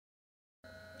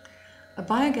A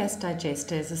biogas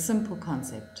digester is a simple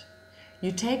concept.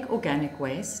 You take organic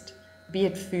waste, be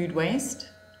it food waste,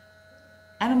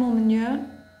 animal manure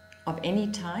of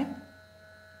any type,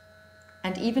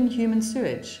 and even human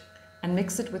sewage, and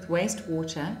mix it with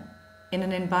wastewater in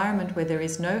an environment where there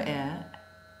is no air,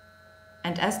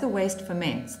 and as the waste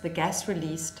ferments, the gas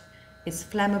released is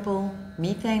flammable,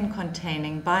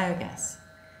 methane-containing biogas.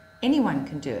 Anyone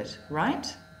can do it,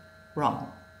 right?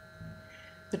 Wrong.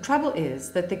 The trouble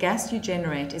is that the gas you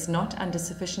generate is not under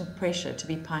sufficient pressure to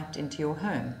be piped into your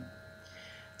home.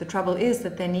 The trouble is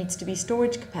that there needs to be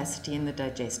storage capacity in the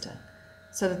digester,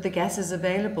 so that the gas is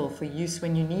available for use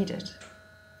when you need it.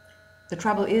 The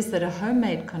trouble is that a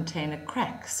homemade container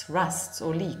cracks, rusts,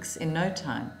 or leaks in no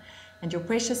time, and your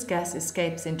precious gas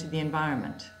escapes into the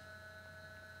environment.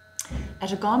 At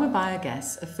AGAMA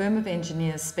Biogas, a firm of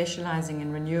engineers specializing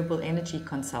in renewable energy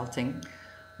consulting,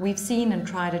 we've seen and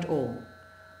tried it all.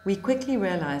 We quickly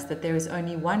realized that there is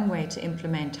only one way to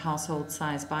implement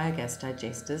household-size biogas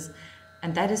digesters,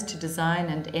 and that is to design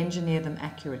and engineer them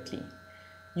accurately.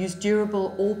 Use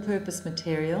durable, all-purpose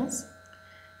materials,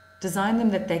 design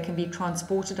them that they can be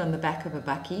transported on the back of a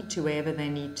bakkie to wherever they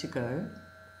need to go,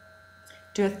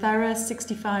 do a thorough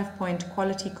 65-point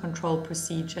quality control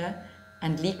procedure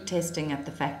and leak testing at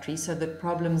the factory so that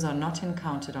problems are not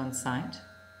encountered on site,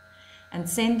 and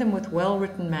send them with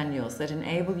well-written manuals that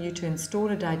enable you to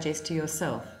install a digester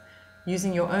yourself,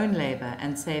 using your own labor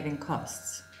and saving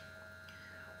costs.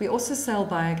 We also sell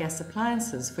biogas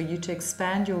appliances for you to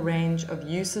expand your range of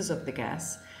uses of the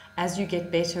gas as you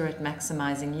get better at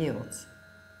maximizing yields.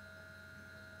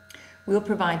 We'll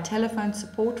provide telephone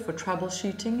support for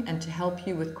troubleshooting and to help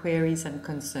you with queries and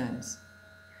concerns.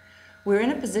 We're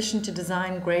in a position to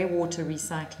design grey water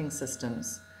recycling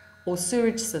systems or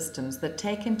sewage systems that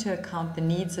take into account the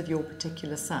needs of your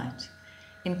particular site,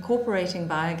 incorporating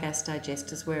biogas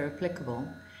digesters where applicable,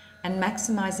 and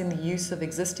maximizing the use of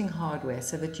existing hardware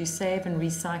so that you save and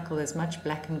recycle as much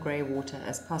black and grey water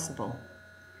as possible.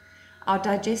 Our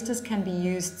digesters can be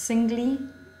used singly,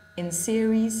 in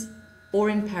series,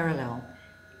 or in parallel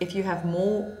if you have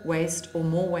more waste or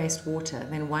more wastewater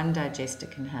than one digester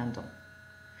can handle.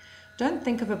 Don't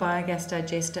think of a biogas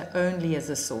digester only as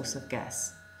a source of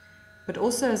gas, but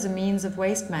also as a means of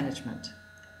waste management,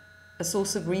 a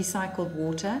source of recycled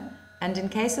water, and in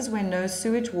cases where no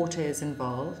sewage water is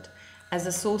involved, as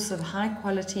a source of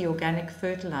high-quality organic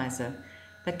fertilizer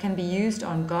that can be used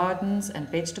on gardens and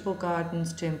vegetable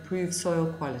gardens to improve soil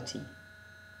quality.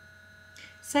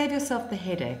 Save yourself the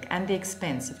headache and the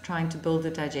expense of trying to build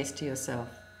a digester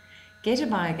yourself. Get a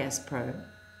BiogasPro,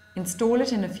 install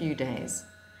it in a few days,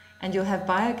 and you'll have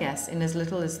biogas in as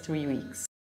little as 3 weeks.